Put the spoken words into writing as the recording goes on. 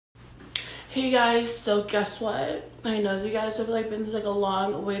Hey guys, so guess what? I know you guys have been a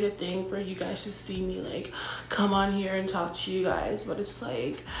long awaited thing for you guys to see me come on here and talk to you guys, but it's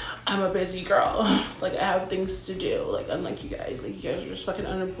I'm a busy girl. I have things to do, unlike you guys. You guys are just fucking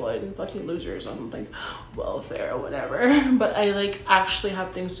unemployed and fucking losers on welfare or whatever. But I actually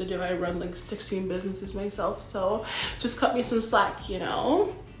have things to do. I run 16 businesses myself, so just cut me some slack, you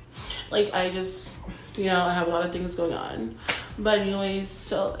know? I just, I have a lot of things going on. But anyways,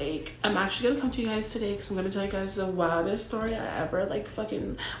 so I'm actually gonna come to you guys today because I'm gonna tell you guys the wildest story I ever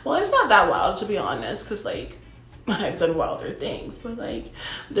well, it's not that wild to be honest, because I've done wilder things, but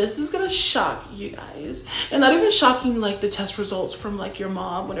this is gonna shock you guys. And not even shocking the test results from your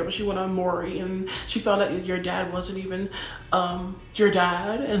mom whenever she went on Maury and she found out that your dad wasn't even your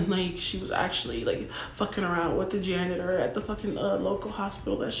dad, and she was actually fucking around with the janitor at the fucking local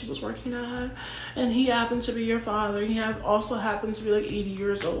hospital that she was working at, and he happened to be your father. He also happened to be 80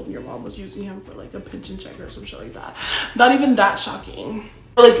 years old, and your mom was using him for a pension check or some shit like that. Not even that shocking,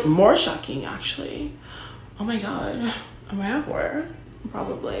 or more shocking actually. Oh my god, am I at war?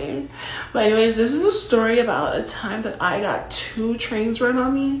 Probably. But anyways, this is a story about a time that I got 2 trains run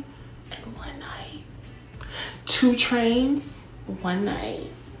on me in one night. 2 trains, one night.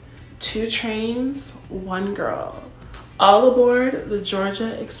 2 trains, one girl. All aboard the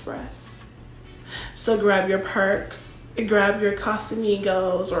Jeorgia Express. So grab your perks, grab your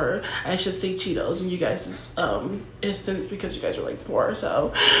Casamigos, or I should say Cheetos in you guys' instance, because you guys are poor,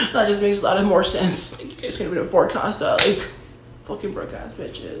 so that just makes a lot of more sense. You guys can't even afford Casa, fucking broke ass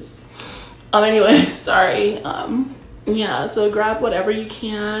bitches. Anyway, sorry. Yeah, so grab whatever you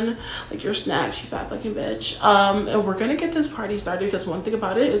can, your snacks, you fat fucking bitch. And we're gonna get this party started, because one thing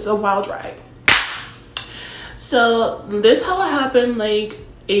about it is a wild ride. So this how it happened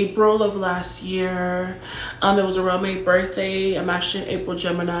April of last year. It was around my birthday. I'm actually an April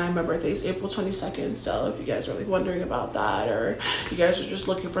Gemini. My birthday is April 22nd. So if you guys are wondering about that, or you guys are just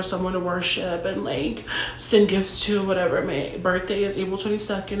looking for someone to worship and send gifts to, whatever, my birthday is April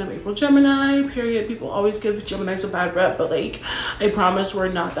 22nd. I'm April Gemini, period. People always give Geminis a bad rep, but I promise we're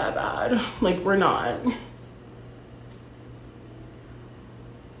not that bad. We're not.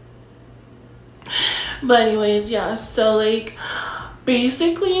 But anyways, yeah, so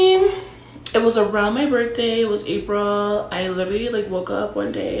basically it was around my birthday. It was April. I literally woke up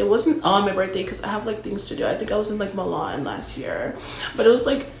one day. It wasn't on my birthday because I have things to do. I think I was in Milan last year, but it was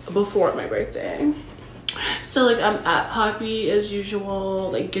before my birthday. So I'm at Poppy as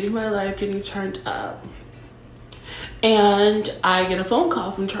usual, getting my life, getting turned up, and I get a phone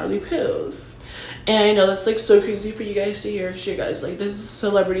call from Charlie Puth. And I know that's so crazy for you guys to hear, because you guys this is a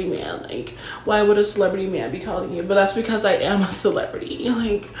celebrity man. Why would a celebrity man be calling you? But that's because I am a celebrity. I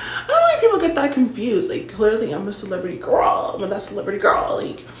don't know why people get that confused. Clearly I'm a celebrity girl. I'm that celebrity girl.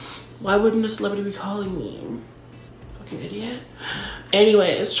 Why wouldn't a celebrity be calling me? Fucking idiot.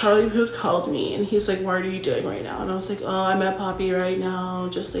 Anyways, Charlie Puth called me and he's what are you doing right now? And I was oh, I'm at Poppy right now,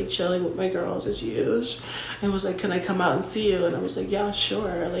 just chilling with my girls as usual. And was can I come out and see you? And I was yeah,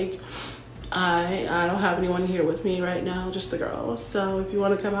 sure. I don't have anyone here with me right now, just the girls. So if you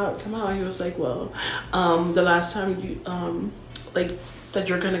want to come out, come out. He was well, the last time you said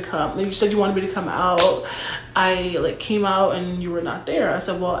you're gonna come, you said you wanted me to come out, I came out and you were not there. I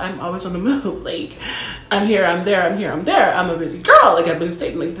said, well, I'm always on the move. I'm here, I'm there, I'm here, I'm there. I'm a busy girl. I've been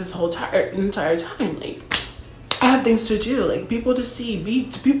staying this whole entire time. I have things to do, people to see,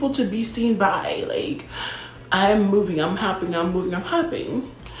 people to be seen by. I'm moving, I'm hopping, I'm moving, I'm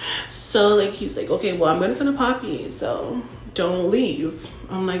hopping. So he's okay, well, I'm gonna come to Poppy, so don't leave.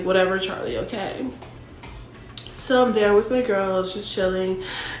 I'm whatever, Charlie, okay. So I'm there with my girls, just chilling,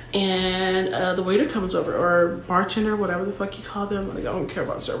 and the waiter comes over, or bartender, whatever the fuck you call them. I don't care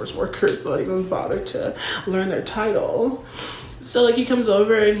about service workers, so I don't bother to learn their title. So he comes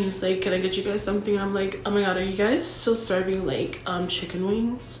over and he's can I get you guys something? And I'm oh my god, are you guys still serving chicken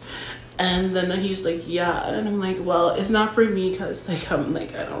wings? And then he's yeah, and I'm well, it's not for me, because I'm I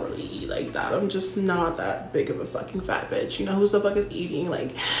don't really eat that. I'm just not that big of a fucking fat bitch. You know who's the fuck is eating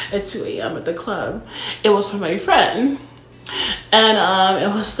at 2 a.m. at the club? It was for my friend. And it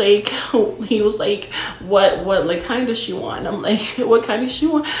was he was what kind does she want? I'm what kind does she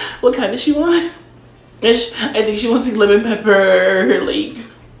want? What kind does she want? And I think she wants lemon pepper, a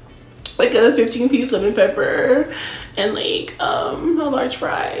 15-piece lemon pepper, and a large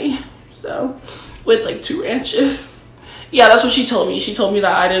fry. So with 2 ranches. Yeah, that's what she told me. She told me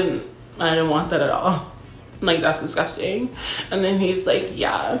that I didn't want that at all. That's disgusting. And then he's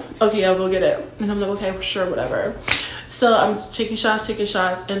yeah, okay, I'll go get it. And I'm okay, for sure, whatever. So I'm taking shots,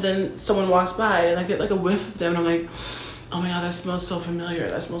 and then someone walks by and I get a whiff of them, and I'm oh my god, that smells so familiar.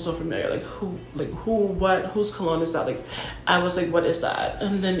 That smells so familiar. Like whose cologne is that? Like, I was like, what is that?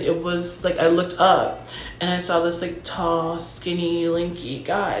 And then it was like, I looked up and I saw this like tall, skinny, lanky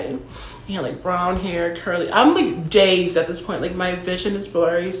guy. He had like brown hair, curly. I'm like dazed at this point. Like my vision is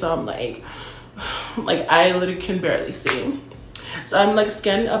blurry, so I'm like I literally can barely see. So I'm like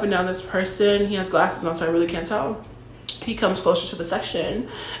scanning up and down this person. He has glasses on, so I really can't tell. He comes closer to the section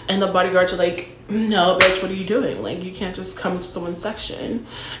and the bodyguards are like, no bitch, what are you doing? Like, you can't just come to someone's section. And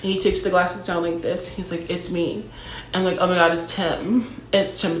he takes the glasses down like this. He's like, it's me. I'm like, oh my god, it's Tim.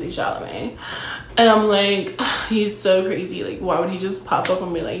 It's Timothy Chalamet. And I'm like, he's so crazy. Like, why would he just pop up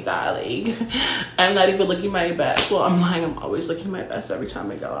on me like that? Like, I'm not even looking my best. Well, I'm lying. I'm always looking my best every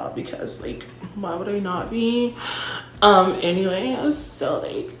time I go out because, like, why would I not be? Anyway, so,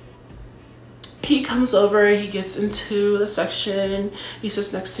 like, he comes over, he gets into the section, he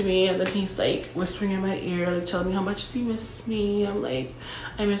sits next to me, and then he's like whispering in my ear, like telling me how much he missed me. I'm like,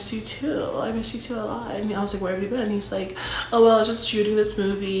 I miss you too. I miss you too a lot. And I was like, where have you been? He's like, oh well, I was just shooting this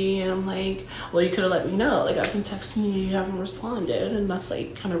movie. And I'm like, well, you could have let me know. Like, I've been texting you, you haven't responded, and that's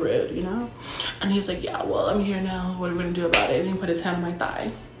like kind of rude, you know? And he's like, yeah, well, I'm here now. What are we gonna do about it? And he put his hand on my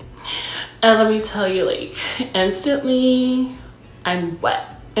thigh. And let me tell you, like, instantly, I'm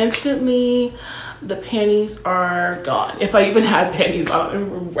wet. Instantly, the panties are gone. If I even had panties on, I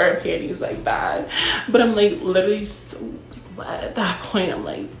don't wear panties like that. But I'm like literally so wet at that point. I'm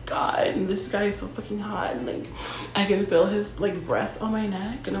like, god, this guy is so fucking hot. And like, I can feel his like breath on my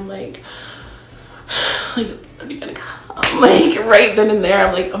neck, and I'm like, are you gonna come? Like right then and there,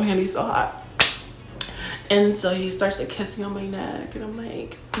 I'm like, oh my god, he's so hot. And so he starts like kissing on my neck, and I'm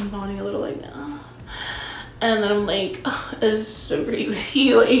like, I'm moaning a little like, nah. And then I'm like, oh, this is so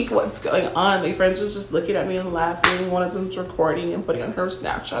crazy. Like, what's going on? My friends was just looking at me and laughing. One of them's recording and putting on her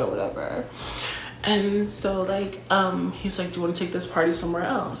Snapchat or whatever. And so like, he's like, do you want to take this party somewhere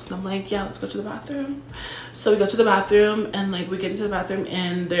else? And I'm like, yeah, let's go to the bathroom. So we go to the bathroom, and like we get into the bathroom,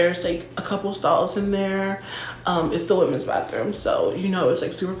 and there's like a couple stalls in there. It's the women's bathroom, so you know it's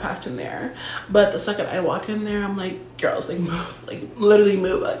like super packed in there. But the second I walk in there, I'm like, girls, like move, like literally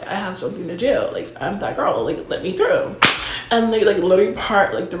move. Like, I have something to do. Like, I'm that girl. Like, let me through. And they like literally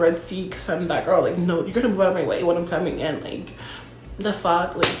part like the Red Sea because I'm that girl. Like, no, you're gonna move out of my way when I'm coming in. Like, the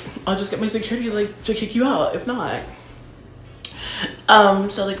fuck? Like, I'll just get my security like to kick you out if not.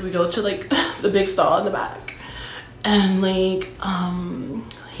 So like we go to like the big stall in the back, and like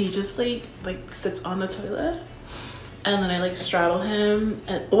he just like sits on the toilet, and then I like straddle him,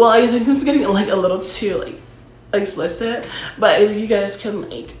 and well, I think it's getting like a little too like explicit, but you guys can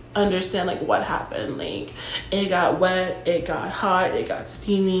like understand like what happened. Like, it got wet, it got hot, it got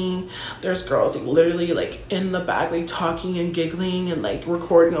steamy. There's girls like literally like in the back like talking and giggling and like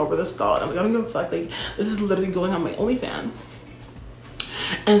recording over the stall, and I'm like, I don't give a fuck. Like, this is literally going on my OnlyFans.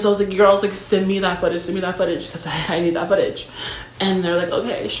 And so I was like, girls, like, send me that footage because I need that footage. And they're like,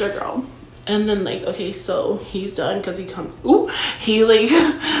 okay, sure, girl. And then like, okay, so he's done because he comes, ooh, he like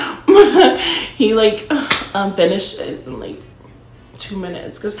he like finishes in like 2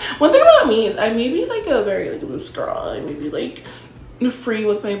 minutes. Because one thing about me is I may be like a very like loose girl. I may be like free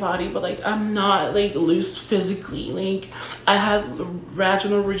with my body, but like I'm not like loose physically. Like, I had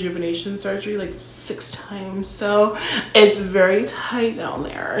vaginal rejuvenation surgery like 6 times, so it's very tight down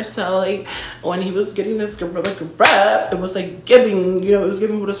there. So like when he was getting this like rep, it was like giving, you know, it was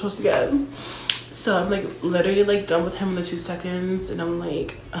giving what it's supposed to get. So I'm like literally like done with him in the 2 seconds, and I'm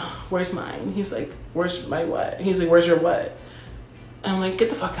like, where's mine? He's like, where's my what? He's like, where's your what? I'm like, get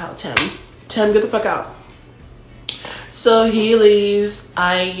the fuck out, Tim, get the fuck out. So he leaves.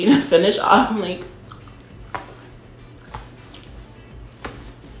 I finish off. I'm like,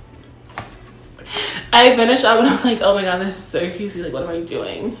 I finish up, and I'm like, oh my god, this is so crazy. Like, what am I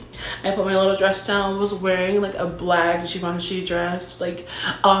doing? I put my little dress down, was wearing like a black Givenchy dress, like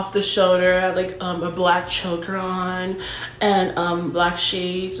off the shoulder. I had like a black choker on, and black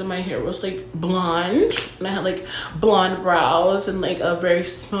shades, and my hair was like blonde, and I had like blonde brows and like a very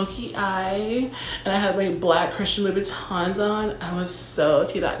smoky eye, and I had like black Christian Louboutins on. I was so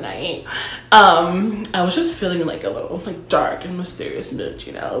tea that night. I was just feeling like a little like dark and mysterious mood,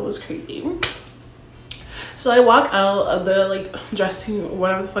 you know. It was crazy. So I walk out of the like dressing,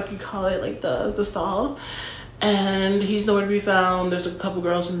 whatever the fuck you call it, like the stall, and he's nowhere to be found. There's a couple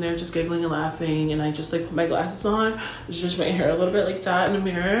girls in there just giggling and laughing, and I just like put my glasses on, just my hair a little bit like that in the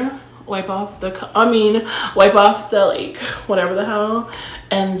mirror, wipe off the like whatever the hell,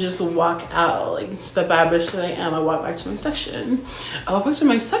 and just walk out like the bad bitch that I am. I walk back to my section. I walk back to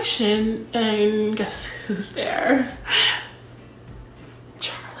my section, and guess who's there?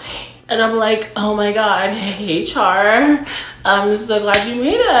 And I'm like, oh my god, hey Char, I'm so glad you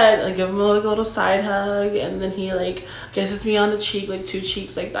made it. Like, give him like a little side hug, and then he like kisses me on the cheek, like 2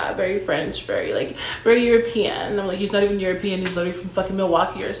 cheeks like that, very French, very European. And I'm like, he's not even European, he's literally from fucking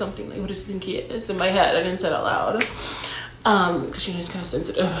Milwaukee or something. Like, what does he think he is? In my head, I didn't say it out loud, because you know he's kind of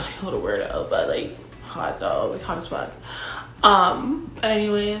sensitive, like a little weirdo, but like hot though, like hot as fuck.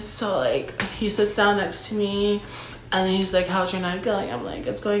 Anyways, so like he sits down next to me. And then he's like, how's your night going? I'm like,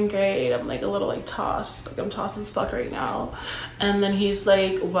 it's going great. I'm like a little like tossed. Like I'm tossed as fuck right now. And then he's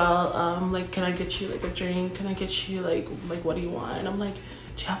like, well, like, can I get you like a drink? Can I get you like what do you want? And I'm like,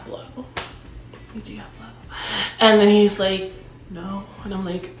 do you have blow? Do you have blow? And then he's like, no. And I'm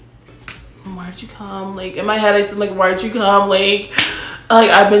like, why'd you come? Like in my head, I said like, why'd you come? Like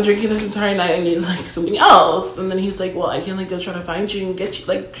I've been drinking this entire night. I need like something else. And then he's like, well, I can like go try to find you and get you,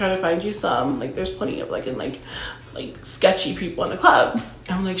 like try to find you some. Like there's plenty of like in like sketchy people in the club.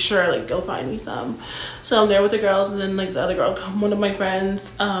 I'm like, sure, like go find me some. So I'm there with the girls, and then like the other girl, one of my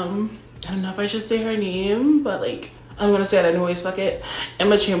friends, I don't know if I should say her name, but like I'm gonna say it anyways, fuck it,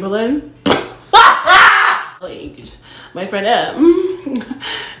 Emma Chamberlain. Like my friend M,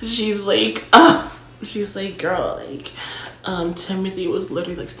 she's like girl, like Timothy was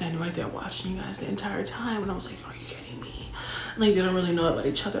literally like standing right there watching you guys the entire time, and I was like, are you kidding me? Like they don't really know about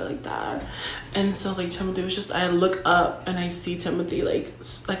each other like that. And so like Timothy was just, I look up and I see Timothy like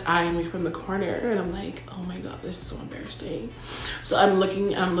eyeing me from the corner, and I'm like, oh my god, this is so embarrassing. So I'm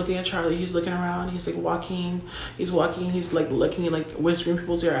looking at Charlie. He's looking around, he's like walking, he's like looking, like whispering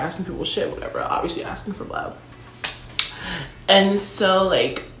people's ear, asking people shit, whatever, obviously asking for love. And so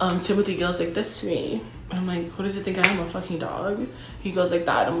like Timothy goes like this to me, and I'm like, what does he think I am, a fucking dog? He goes like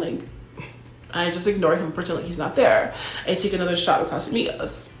that. I'm like, I just ignore him, pretend like he's not there. I take another shot across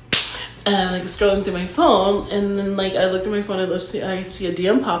amigos, and I'm like scrolling through my phone, and then like I look through my phone and I see a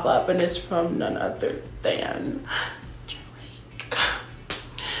DM pop up, and it's from none other than Drake.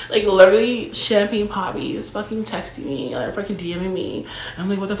 Like literally Champagne Poppy is fucking texting me, or fucking DMing me. And I'm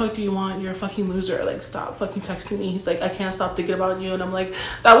like, what the fuck do you want? You're a fucking loser. Like stop fucking texting me. He's like, I can't stop thinking about you. And I'm like,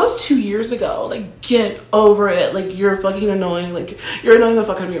 that was 2 years ago. Like get over it. Like you're fucking annoying. Like you're annoying the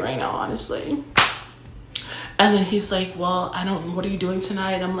fuck out of me right now, honestly. And then he's like, well, I don't know, what are you doing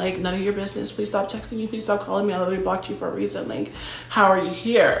tonight? And I'm like, none of your business. Please stop texting me. Please stop calling me. I literally blocked you for a reason. Like, how are you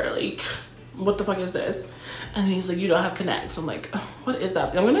here? Like, what the fuck is this? And he's like, you don't have connects. I'm like, what is that?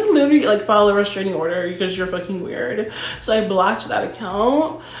 I'm gonna literally like file a restraining order because you're fucking weird. So I blocked that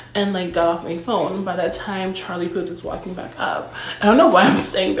account and like got off my phone. By that time, Charlie Puth is walking back up. I don't know why I'm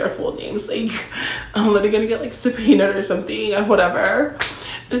saying their full names. Like, I'm literally gonna get like subpoenaed or something or whatever.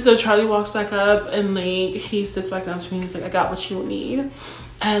 So Charlie walks back up and like he sits back down to me. He's like, I got what you need.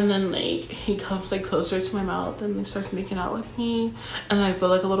 And then like he comes like closer to my mouth and like starts making out with me, and I feel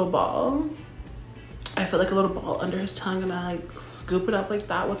like a little ball. I feel like a little ball under his tongue, and I like scoop it up like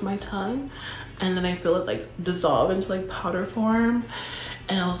that with my tongue, and then I feel it like dissolve into like powder form.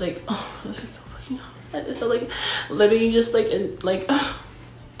 And I was like, oh, this is so fucking hot. So like literally just like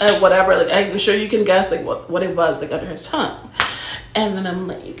whatever, like I'm sure you can guess like what it was like under his tongue. And then I'm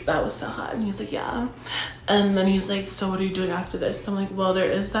like, that was so hot. And he's like, yeah. And then he's like, so what are you doing after this? And I'm like, well, there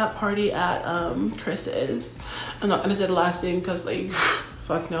is that party at Chris's. I'm not gonna say the last name because like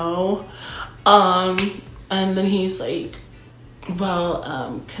fuck no. And then he's like,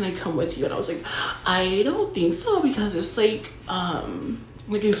 well, can I come with you? And I was like, I don't think so, because it's like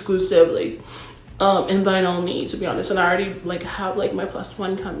exclusive, like invite only, to be honest. And I already like have like my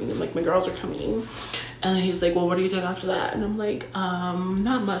 +1 coming, and like my girls are coming. And then he's like, well, what are you doing after that? And I'm like,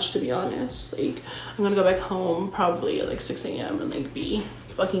 not much, to be honest. Like, I'm gonna go back home probably at like 6 a.m. and like be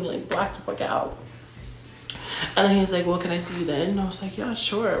fucking like blacked the fuck out. And then he's like, well, can I see you then? And I was like, yeah,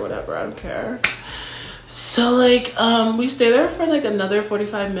 sure, whatever, I don't care. So like we stay there for like another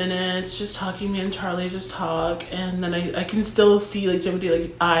 45 minutes, just talking. Me and Charlie just talk, and then I can still see like Timothy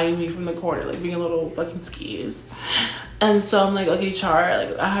like eyeing me from the corner, like being a little fucking skis. And so I'm like, okay, Char,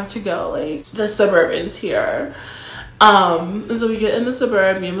 like I have to go, like the Suburban's here. And so we get in the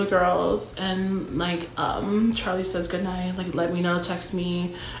Suburb, me and the girls, and like Charlie says goodnight, like let me know, text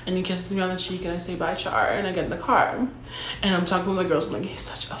me, and he kisses me on the cheek, and I say bye, Char, and I get in the car, and I'm talking with the girls. I'm like, he's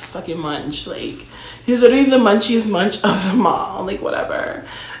such a fucking munch, like he's literally the munchiest munch of them all, like whatever.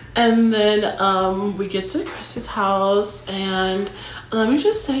 And then we get to Chris's house, and let me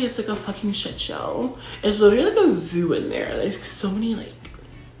just say, it's like a fucking shit show. It's literally like a zoo in there. There's so many like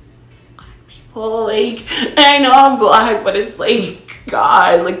people, like, and I know I'm black, but it's like,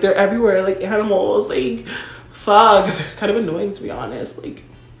 God, like they're everywhere, like animals, like fuck, they're kind of annoying, to be honest. Like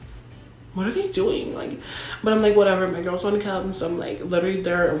what are they doing? Like, but I'm like, whatever, my girls want to come. So I'm like, literally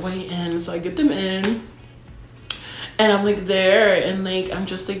they're way in. So I get them in. And I'm like there, and like I'm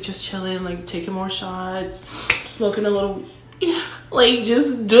just like chilling, like taking more shots, smoking a little, like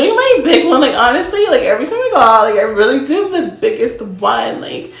just doing my big one. Like honestly, like every time I go out, like I really do the biggest one.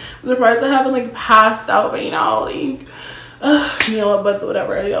 Like I'm surprised I haven't like passed out right now. Like you know what, but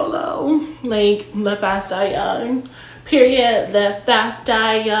whatever, YOLO. Like the fast die young. Period. The fast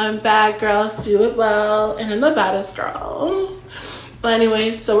die young. Bad girls do it well, and I'm the baddest girl. But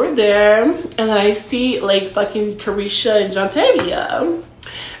anyway, so we're there, and then I see like fucking Carisha and Jontavia.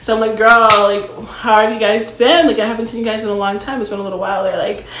 So I'm like, girl, like, how have you guys been? Like, I haven't seen you guys in a long time. It's been a little while. They're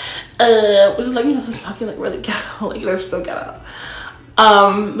like, like, you know, just talking like really ghetto. Like, they're so ghetto.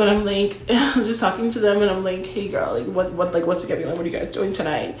 But I'm like, just talking to them, and I'm like, hey girl, like what's together? Like, what are you guys doing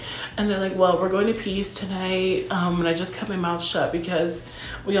tonight? And they're like, well, we're going to Peace tonight. And I just kept my mouth shut because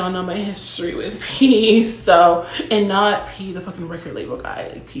we all know my history with Peace. So, and not P, the fucking record label guy,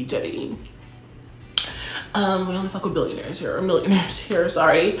 like P Diddy. We only fuck with billionaires here, or millionaires here,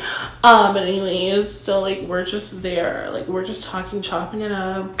 sorry. But anyways, so like we're just there, like we're just talking, chopping it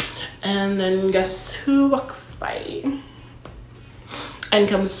up, and then guess who walks by? And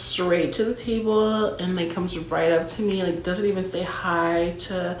comes straight to the table and like comes right up to me, like doesn't even say hi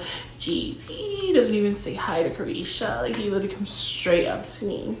to GT, doesn't even say hi to Carisha. Like he literally comes straight up to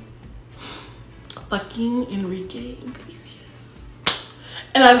me. Fucking Enrique Iglesias.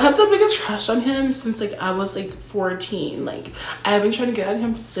 And I've had the biggest crush on him since like I was like 14. Like I've been trying to get at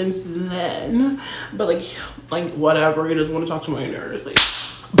him since then. But like whatever, he doesn't want to talk to my nurse. Like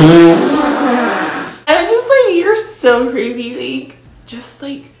and it's just like, you're so crazy, like just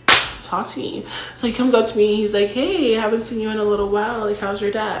like talk to me. So he comes up to me, he's like, hey, I haven't seen you in a little while, like how's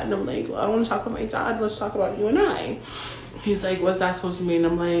your dad? And I'm like, well, I don't want to talk about my dad, let's talk about you and I. He's like, what's that supposed to mean?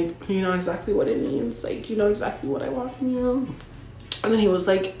 I'm like, you know exactly what it means, like you know exactly what I want from you. And then he was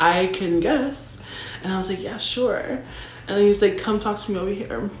like, I can guess. And I was like, yeah, sure. And then he's like, come talk to me over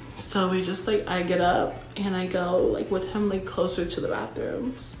here. So we just like, I get up and I go like with him like closer to the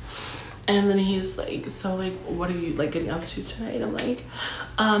bathrooms. And then he's like, so like, what are you like getting up to tonight? And I'm like,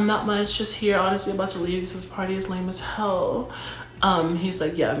 not much, just here, honestly about to leave because this party is lame as hell. He's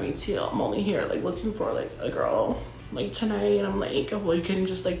like, yeah, me too. I'm only here like looking for like a girl like tonight. And I'm like, well, you can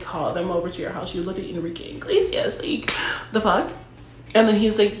just like call them over to your house. You look at Enrique Iglesias, like the fuck? And then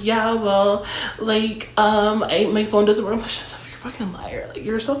he's like, yeah, well, like my phone doesn't work. I'm like, shut up, you're a fucking liar. Like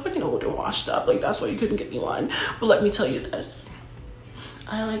you're so fucking old and washed up, like that's why you couldn't get me one. But let me tell you this,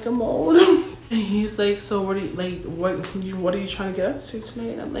 I like him old. And he's like, so what are you like, what are you trying to get up to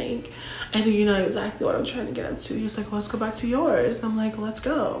tonight? And I'm like, I think you know exactly what I'm trying to get up to. He's like, well, let's go back to yours. And I'm like, let's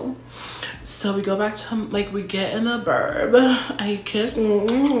go. So we go back to like, we get in the burb, I kiss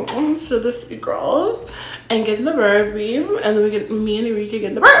to the three girls and get in the burb, leave, and then we get, me and Enrique get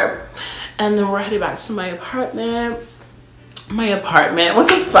in the burb, and then we're heading back to my apartment. What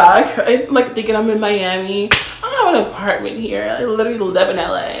the fuck? I like thinking I'm in Miami. I don't have an apartment here. I literally live in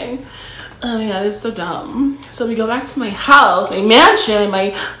LA. Oh yeah, this is so dumb. So we go back to my house, my mansion,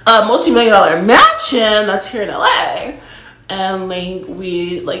 my multi-million-dollar mansion that's here in LA. And like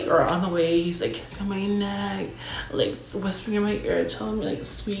we like are on the way. He's like kissing my neck, like whispering in my ear, telling me like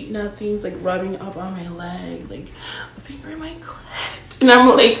sweet nothings, like rubbing up on my leg, like a finger in my clit. And I'm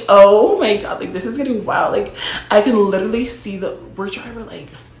like, oh my god, like this is getting wild. Like I can literally see the Uber driver. Like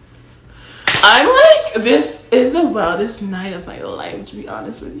I'm like, this is the wildest night of my life, to be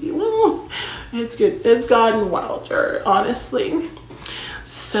honest with you. It's good. It's gotten wilder, honestly.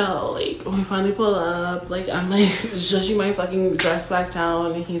 So like when we finally pull up, like I'm like zhuzhing my fucking dress back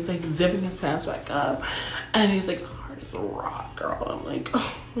down, and he's like zipping his pants back up, and he's like hard as a rock, girl. And I'm like,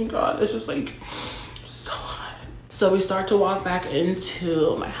 oh my god, it's just like so hot. So we start to walk back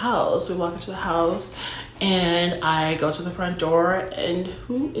into my house. We walk into the house and I go to the front door, and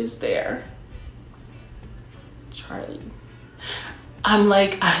who is there? Charlie. I'm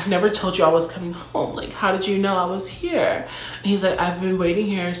like, I never told you I was coming home. Like, how did you know I was here? And he's like, I've been waiting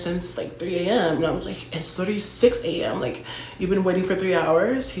here since like 3 a.m. And I was like, it's literally 6 a.m. Like, you've been waiting for 3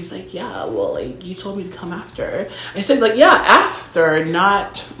 hours? He's like, yeah, well, like, you told me to come after. I said, like, yeah, after,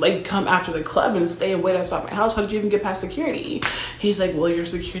 not like come after the club and stay and wait outside my house. How did you even get past security? He's like, well, your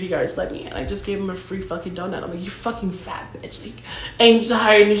security guards let me in. I just gave him a free fucking donut. I'm like, you fucking fat bitch. Like, and you just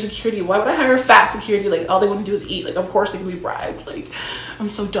hired new security. Why would I hire fat security? Like, all they want to do is eat. Like, of course they can be bribed. Like, I'm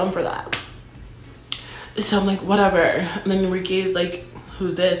so dumb for that. So I'm like, whatever. And then Enrique's like,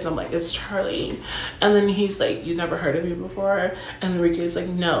 who's this? And I'm like, it's Charlie. And then he's like, you've never heard of me before? And Enrique's like,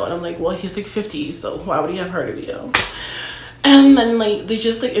 no. And I'm like, well, he's like 50, so why would he have heard of you? And then like they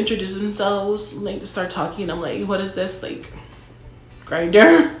just like introduce themselves, like to start talking. I'm like, what is this, like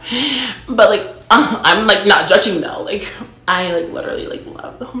grinder? But like I'm like not judging though. Like I like literally like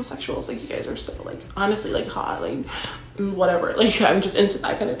love the homosexuals. Like you guys are so like honestly like hot, like whatever. Like I'm just into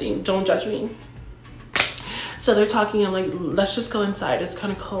that kind of thing. Don't judge me. So they're talking. I'm like, let's just go inside. It's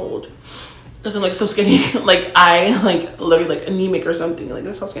kind of cold. Because I'm like so skinny. Like I like literally like anemic or something. Like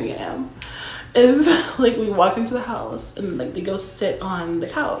that's how skinny I am. Is like we walk into the house and like they go sit on the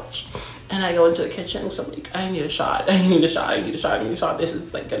couch and I go into the kitchen. So I'm like, I need a shot. I need a shot. I need a shot. I need a shot. This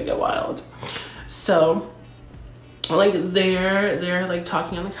is like gonna get wild. So like they're like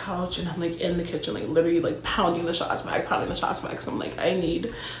talking on the couch and I'm like in the kitchen, like literally like pounding the shots back. So I'm like, I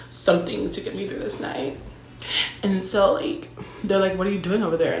need something to get me through this night. And so like they're like, what are you doing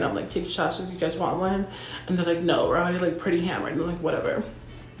over there? And I'm like, take shots if you guys want one. And they're like, no, we're already like pretty hammered. And I'm like, whatever.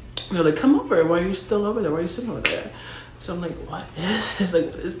 And they're like, come over. Why are you still over there? Why are you sitting over there? So I'm like, what is this? Like,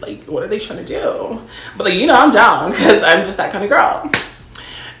 what is like, what are they trying to do? But like, you know, I'm down because I'm just that kind of girl.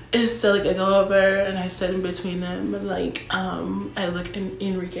 And so like I go over and I sit in between them and like I look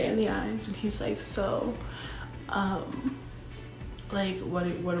Enrique in the eyes and he's like, so like what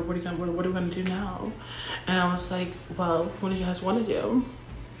are we gonna do now? And I was like, well, what do you guys want to do?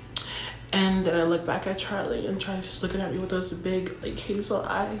 And then I look back at Charlie and Charlie's just looking at me with those big like hazel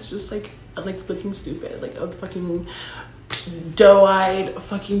eyes, just like looking stupid, like a fucking doe-eyed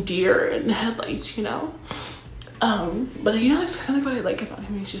fucking deer in headlights, you know. But you know, that's kind of like what I like about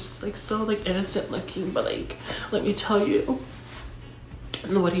him. He's just like so like innocent looking, but like let me tell you,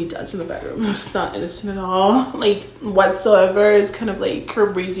 what he does in the bedroom is not innocent at all, like whatsoever. It's kind of like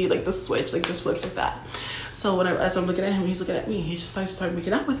crazy, like the switch like just flips like that. So whenever as I'm looking at him, he's looking at me, he just like started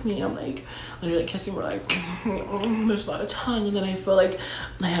making out with me. I'm like literally like kissing, we're like there's a lot of tongue, and then I feel like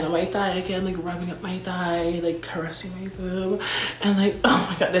my hand on my thigh again, like rubbing up my thigh, like caressing my boob, and like oh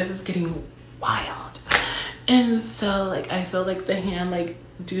my god, this is getting wild. And so like I feel like the hand like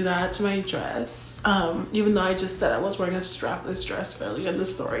do that to my dress, even though I just said I was wearing a strapless dress earlier in the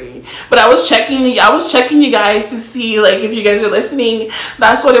story, but I was checking you guys to see like if you guys are listening.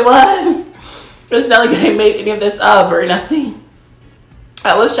 That's what it was. It's not like I made any of this up or nothing.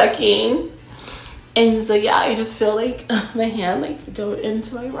 I was checking. And so yeah, I just feel like the hand like go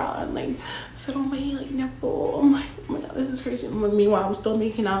into my bra and like fit on my like nipple. I'm like, oh my god, this is crazy. Meanwhile, I'm still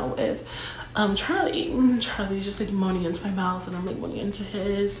making out with Charlie. Charlie's just like moaning into my mouth and I'm like moaning into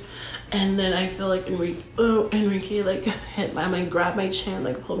his. And then I feel like Enrique like hit my, like grab my chin,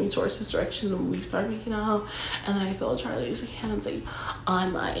 like pull me towards his direction, and we start making out. And then I feel Charlie's like hands like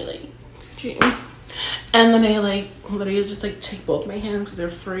on my like chin. And then I like literally just like take both my hands because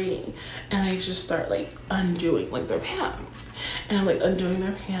they're free, and I just start like undoing like their pants. And I'm like undoing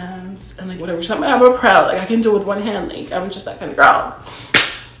their pants and like whatever. So I'm proud, like I can do it with one hand, like I'm just that kind of girl.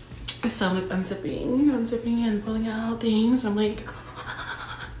 So I'm like unzipping and pulling out things. I'm like,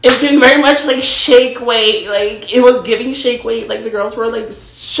 it's been very much like shake weight. Like it was giving shake weight. Like the girls were like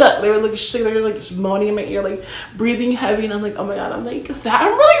shut. They were like they were like moaning in my ear, like breathing heavy. And I'm like, oh my god, I'm like that.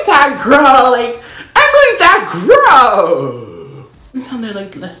 I'm really that girl. Like I'm really that girl. And they're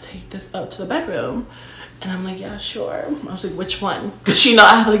like, let's take this up to the bedroom. And I'm like, yeah, sure. I was like, which one? Because you know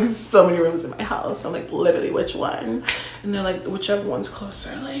I have like so many rooms in my house. I'm like, literally, which one? And they're like, whichever one's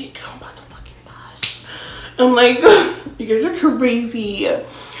closer. Like, I'm about to fucking bust. I'm like, you guys are crazy.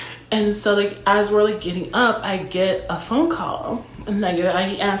 And so like as we're like getting up, I get a phone call, and I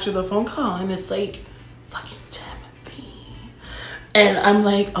answer the phone call, and it's like fucking Timothy. And I'm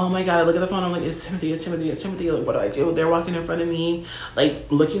like, oh my god, I look at the phone, I'm like, it's Timothy. Like, what do I do? They're walking in front of me,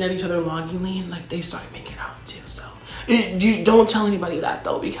 like looking at each other longingly, and like they started making out too. So don't tell anybody that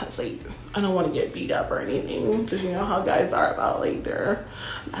though, because like I don't want to get beat up or anything, because you know how guys are about like their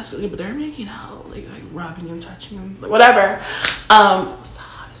masculinity, but they're making out, like rubbing and touching and like, whatever.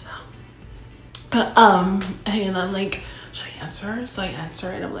 And I'm like, should I answer? So I answer,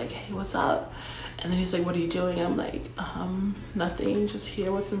 and I'm like, hey, what's up? And then he's like, what are you doing? And I'm like, nothing, just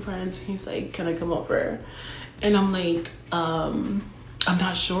here with some friends. And he's like, can I come over? And I'm like, I'm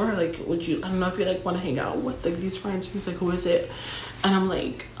not sure, like, I don't know if you like want to hang out with like these friends. He's like, who is it? And I'm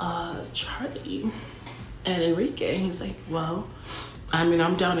like, Charlie and Enrique. And he's like, well, I mean,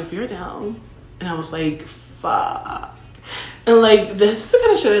 I'm down if you're down. And I was like, fuck. And like this is the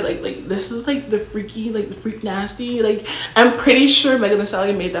kind of shit I like this is like the freaky, like the freak nasty. Like I'm pretty sure Megan Thee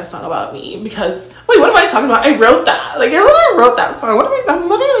Stallion made that song about me, because wait, what am I talking about? I wrote that. Like I literally wrote that song. What am I? I'm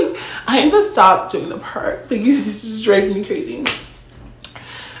literally like, I need to stop doing the parts. Like this is driving me crazy.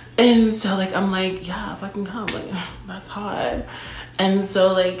 And so like I'm like, yeah, fucking come, like that's hot. And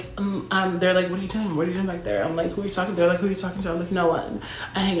so like they're like, what are you doing? What are you doing back there? I'm like, who are you talking to? They're like, who are you talking to? I'm like, no one.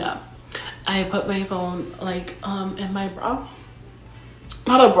 I hang up. I put my phone like in my bra.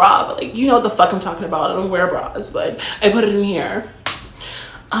 Not a bra, but like, you know what the fuck I'm talking about. I don't wear bras, but I put it in here.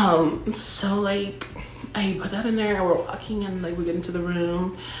 So like I put that in there and we're walking and like we get into the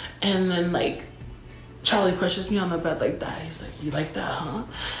room, and then like Charlie pushes me on the bed like that. He's like, you like that, huh?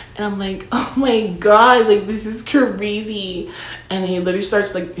 And I'm like, oh my god, like this is crazy. And he literally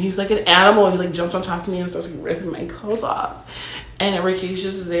starts like, he's like an animal. He like jumps on top of me and starts like ripping my clothes off. And Ricky's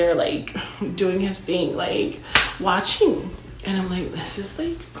just there like doing his thing, like watching. And I'm like, this is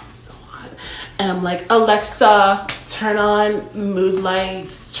like so hot. And I'm like, Alexa, turn on mood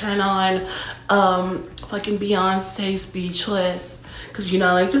lights, turn on fucking Beyonce Speechless. Cause you know,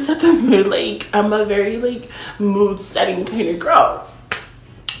 I like to set the mood. Like I'm a very like mood setting kind of girl.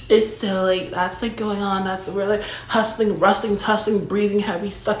 It's so like that's like going on. That's we're like hustling, rustling, tussling, breathing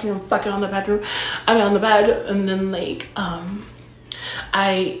heavy, sucking and fucking on the bedroom. I mean on the bed, and then like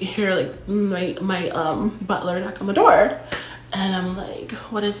I hear like my butler knock on the door, and I'm like,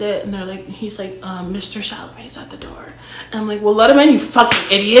 what is it? And they're like, he's like, Mr. Chalamet's at the door. And I'm like, well, let him in, you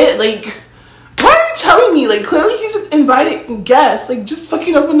fucking idiot. Like, why are you telling me? Like, clearly he's an invited guest. Like, just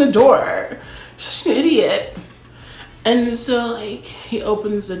fucking open the door. You're such an idiot. And so, like, he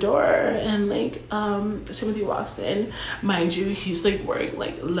opens the door and, like, Timothy walks in. Mind you, he's, like, wearing,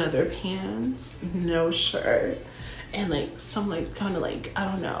 like, leather pants, no shirt, and, like, some, like, kind of, like, I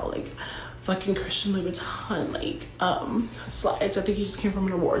don't know, like, fucking Christian Louboutin, like, slides. I think he just came from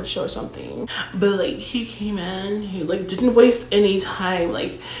an award show or something. But, like, he came in, he, like, didn't waste any time.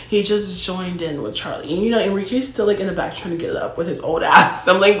 Like, he just joined in with Charlie. And, you know, Enrique's still, like, in the back trying to get it up with his old ass.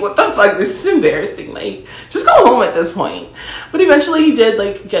 I'm like, what the fuck? This is embarrassing. Like, just go home at this point. But eventually he did,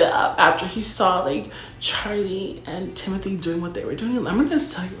 like, get it up after he saw, like, Charlie and Timothy doing what they were doing. I'm gonna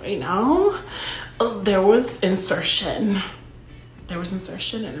just tell you right now, there was insertion. There was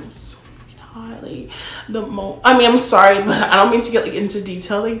insertion, and it was so like I mean, I'm sorry, but I don't mean to get like into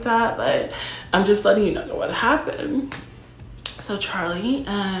detail like that, but I'm just letting you know what happened. So Charlie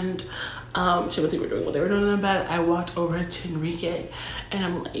and Timothy were doing what they were doing in the bed. I walked over to Enrique, and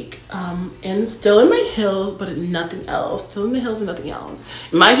I'm like, and still in my heels, but nothing else. Still in the heels and nothing else.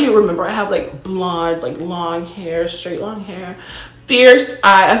 Mind you, remember I have like blonde, like long hair, straight long hair, fierce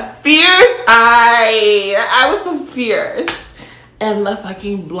eye, I was so fierce. And a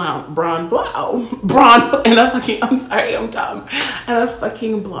fucking brawn, and a fucking, I'm sorry, I'm dumb, and a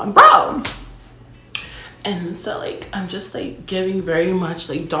fucking blonde brow. And so like, I'm just like giving very much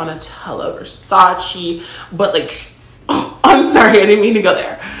like Donatella, Versace, but like, oh, I'm sorry, I didn't mean to go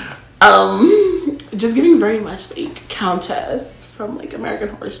there. Just giving very much like Countess from like American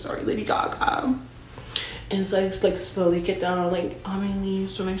Horror Story, Lady Gaga. And so I just like slowly get down like on my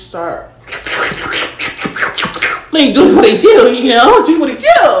knees when I start like doing what I do, you know, doing what I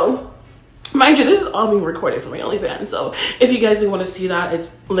do. Mind you, this is all being recorded for my OnlyFans, so if you guys want to see that,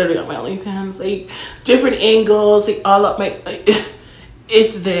 it's literally on my OnlyFans, like different angles, like all up my, like,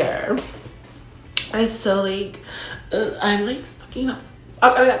 it's there. And so like, I'm like fucking up.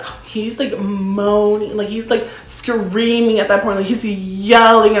 He's like moaning, like he's like screaming at that point, like he's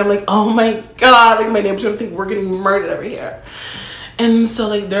yelling, and I'm like, oh my god, like my neighbor's gonna think we're getting murdered over here. And so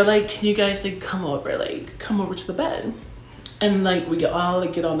like they're like, can you guys like come over to the bed? And like we all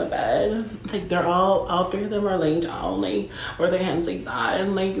like get on the bed, like they're all three of them are laying down, like or their hands like that,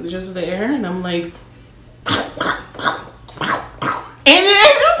 and like they're just there, and I'm like, and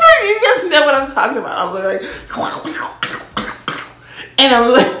then you guys know what I'm talking about. I'm like, and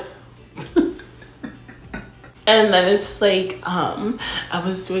I'm like, and then it's like I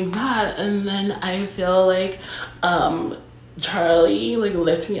was doing that, and then I feel like Charlie like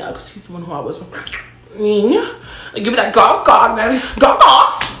lifts me up because he's the one who I was like, give me that gawk, daddy,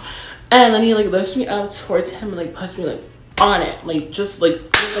 gawk. And then he like lifts me up towards him and like puts me like on it, like just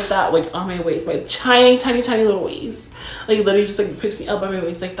like that, like on my waist, my tiny little waist, like literally just like picks me up on my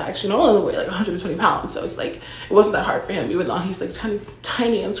waist like that. Actually, no, only weigh like 120 pounds, so it's like it wasn't that hard for him, even though he's like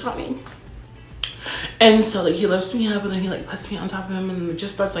tiny and scrawny. And so like he lifts me up, and then he like puts me on top of him, and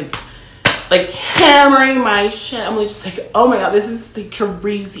just starts like hammering my shit. I'm like, just like, oh my god, this is like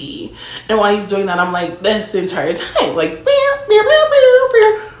crazy. And while he's doing that, I'm like this the entire time, like,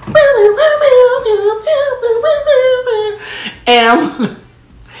 and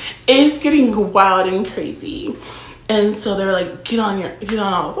it's getting wild and crazy. And so they're like, get on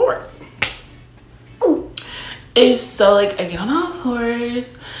all fours. It's so like I get on all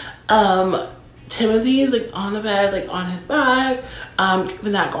fours. Timothy is like on the bed, like on his back,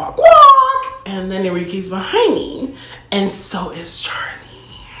 giving that gawk, and then Enrique's behind me, and so is Charlie.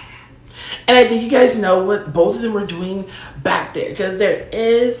 And I think you guys know what both of them were doing back there, because there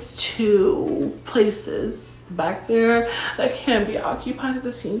is 2 places back there that can be occupied at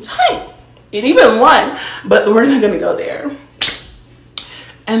the same time, and even 1, but we're not gonna go there.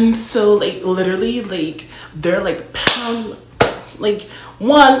 And so like literally like they're like pound, like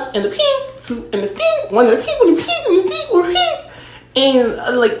 1 in the pink, 2 in this pink, 1 in the pink, 1 in the pink, 1 in the pink, 1 in the pink.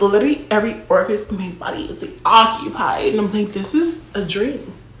 And like literally every orifice in my body is like occupied, and I'm like, this is a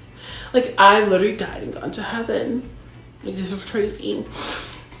dream. Like I literally died and gone to heaven. Like this is crazy.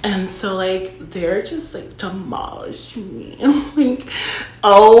 And so like they're just like demolishing me. I'm like,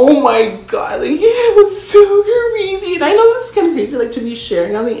 oh my god, like it was so crazy. And I know this is kind of crazy like to be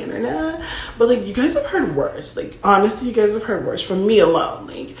sharing on the internet, but like you guys have heard worse. Like honestly, you guys have heard worse from me alone.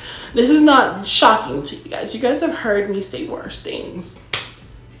 Like this is not shocking to you guys. You guys have heard me say worse things.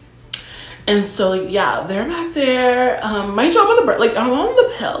 And so like yeah, they're back there. Mind you, I'm on the like I'm on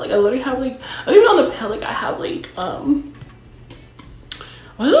the pill. Like I literally have like not even on the pill, like I have like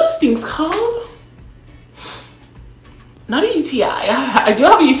what are those things called? Not a UTI. I do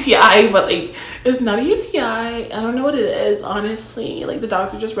have a UTI, but like it's not a UTI. I don't know what it is, honestly. Like the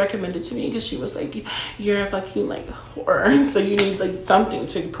doctor just recommended to me because she was like, you're a fucking like whore, so you need like something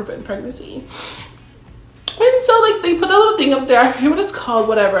to prevent pregnancy. And so like they put a little thing up there. I forget what it's called,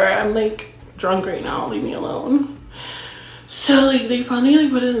 whatever. I'm like drunk right now, leave me alone. So like they finally like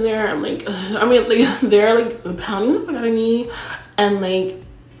put it in there. I'm like, I mean like they're like pounding the fuck out of me, and like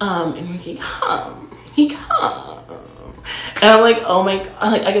Enrique he come, and I'm like, oh my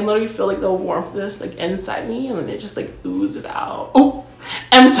god, like I can literally feel like the warmth of this like inside me, and then it just like oozes out. Oh,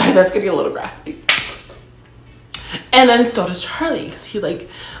 I'm sorry, that's getting a little graphic. And then so does Charlie, because he just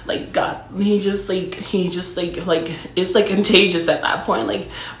it's like contagious at that point. Like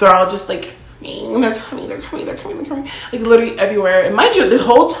they're all just like they're coming like literally everywhere. And mind you, the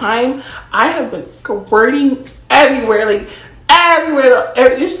whole time I have been squirting everywhere, like everywhere.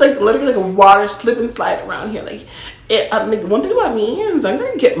 It's like literally like a water slip and slide around here. Like it like one thing about me is I'm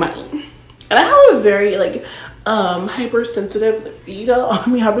gonna get money, and I have a very like hypersensitive libido,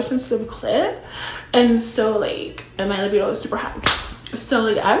 hypersensitive clit, and so like, and my libido is super high, so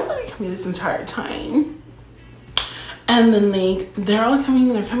like I'm literally coming this entire time. And then like they're all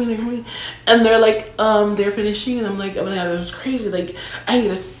coming, and they're like they're finishing, and I'm like, oh my god, this is crazy. Like I need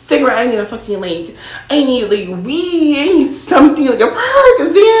a cigarette, I need a fucking like, I need like weed, I need something like a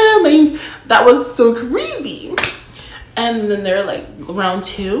Percocet. Like that was so crazy. And then they're like round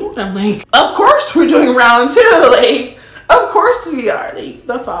 2, and I'm like, of course we're doing round 2. Like of course we are. Like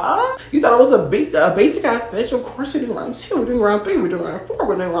the fuck? You thought I was a basic ass bitch? Of course we're doing round 2. We're doing round 3. We're doing round 4.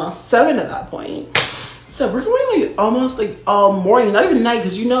 We're doing round 7 at that point. So we're going like almost like all morning, not even night,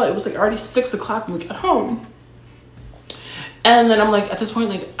 because you know it was like already 6 o'clock when we got home. And then I'm like, at this point,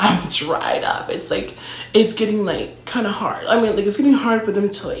 like I'm dried up. It's like, it's getting like kind of hard. I mean, like it's getting hard for them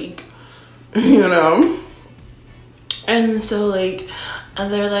to like, you know. And so like,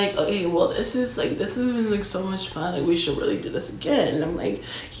 and they're like, okay, well this has been like so much fun. Like we should really do this again. And I'm like,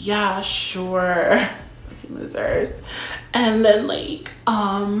 yeah, sure. Fucking losers. And then like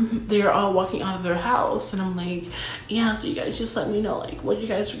they're all walking out of their house, and I'm like, yeah, so you guys just let me know like what you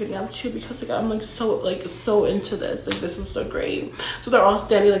guys are getting up to, because like I'm like so into this. Like this was so great. So they're all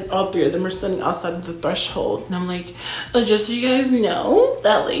standing, like all 3 of them are standing outside of the threshold, and I'm like, just so you guys know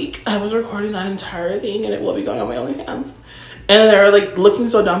that like I was recording that entire thing, and it will be going on my OnlyFans. And they're like looking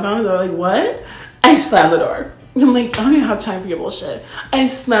so dumbfounded. They're like, what? I slammed the door. I'm like, I don't even have time for your bullshit. I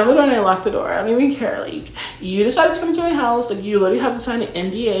slammed the door and I locked the door. I don't even care. Like, you decided to come to my house. Like, you literally have to sign an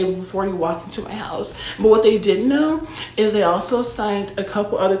NDA before you walk into my house. But what they didn't know is they also signed a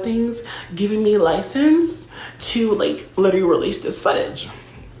couple other things giving me license to, like, literally release this footage.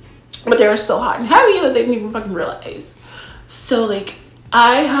 But they were so hot and heavy that they didn't even fucking realize. So, like,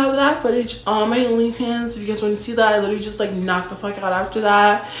 I have that footage on my OnlyFans. If you guys want to see that, I literally just like knocked the fuck out after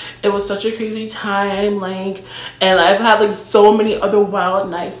that. It was such a crazy time, like, and I've had like so many other wild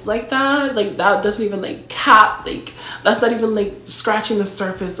nights like that. Like that doesn't even like cap, like that's not even like scratching the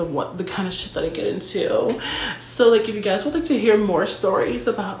surface of what the kind of shit that I get into. So like if you guys would like to hear more stories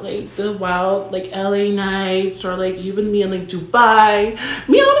about like the wild like LA nights, or like even me in like Dubai,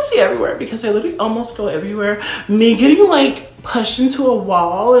 me honestly everywhere, because I literally almost go everywhere. Me getting like pushed into a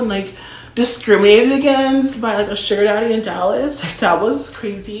wall and like discriminated against by like a sugar daddy in Dallas, like that was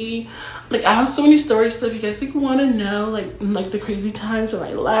crazy. Like I have so many stories, so if you guys like want to know like the crazy times of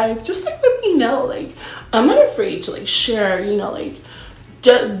my life, just like let me know. Like I'm not afraid to like share, you know, like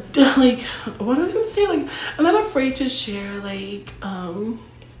like what was I gonna say, like I'm not afraid to share like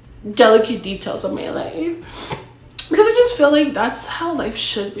delicate details of my life, because I just feel like that's how life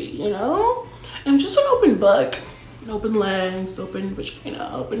should be, you know? I'm just an open book, open legs, open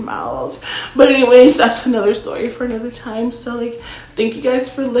vagina, open mouth. But anyways, that's another story for another time. So like, thank you guys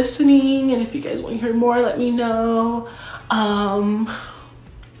for listening, and if you guys want to hear more, let me know.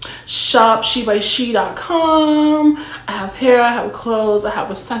 Shop SheByShe.com. I have hair, I have clothes, I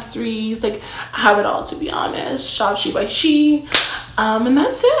have accessories, like I have it all, to be honest. Shop SheByShe. And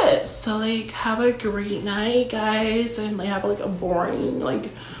that's it. So like, have a great night, guys, and like have like a boring, like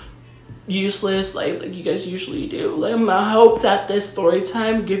useless life like you guys usually do. Like, I hope that this story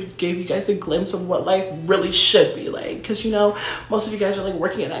time gave you guys a glimpse of what life really should be like, because you know, most of you guys are like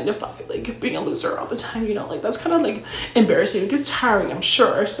working a 9 to 5, like being a loser all the time, you know, like that's kind of like embarrassing. It gets tiring, I'm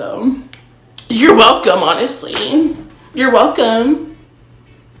sure. So you're welcome, honestly, you're welcome,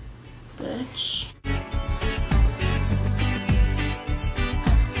 bitch.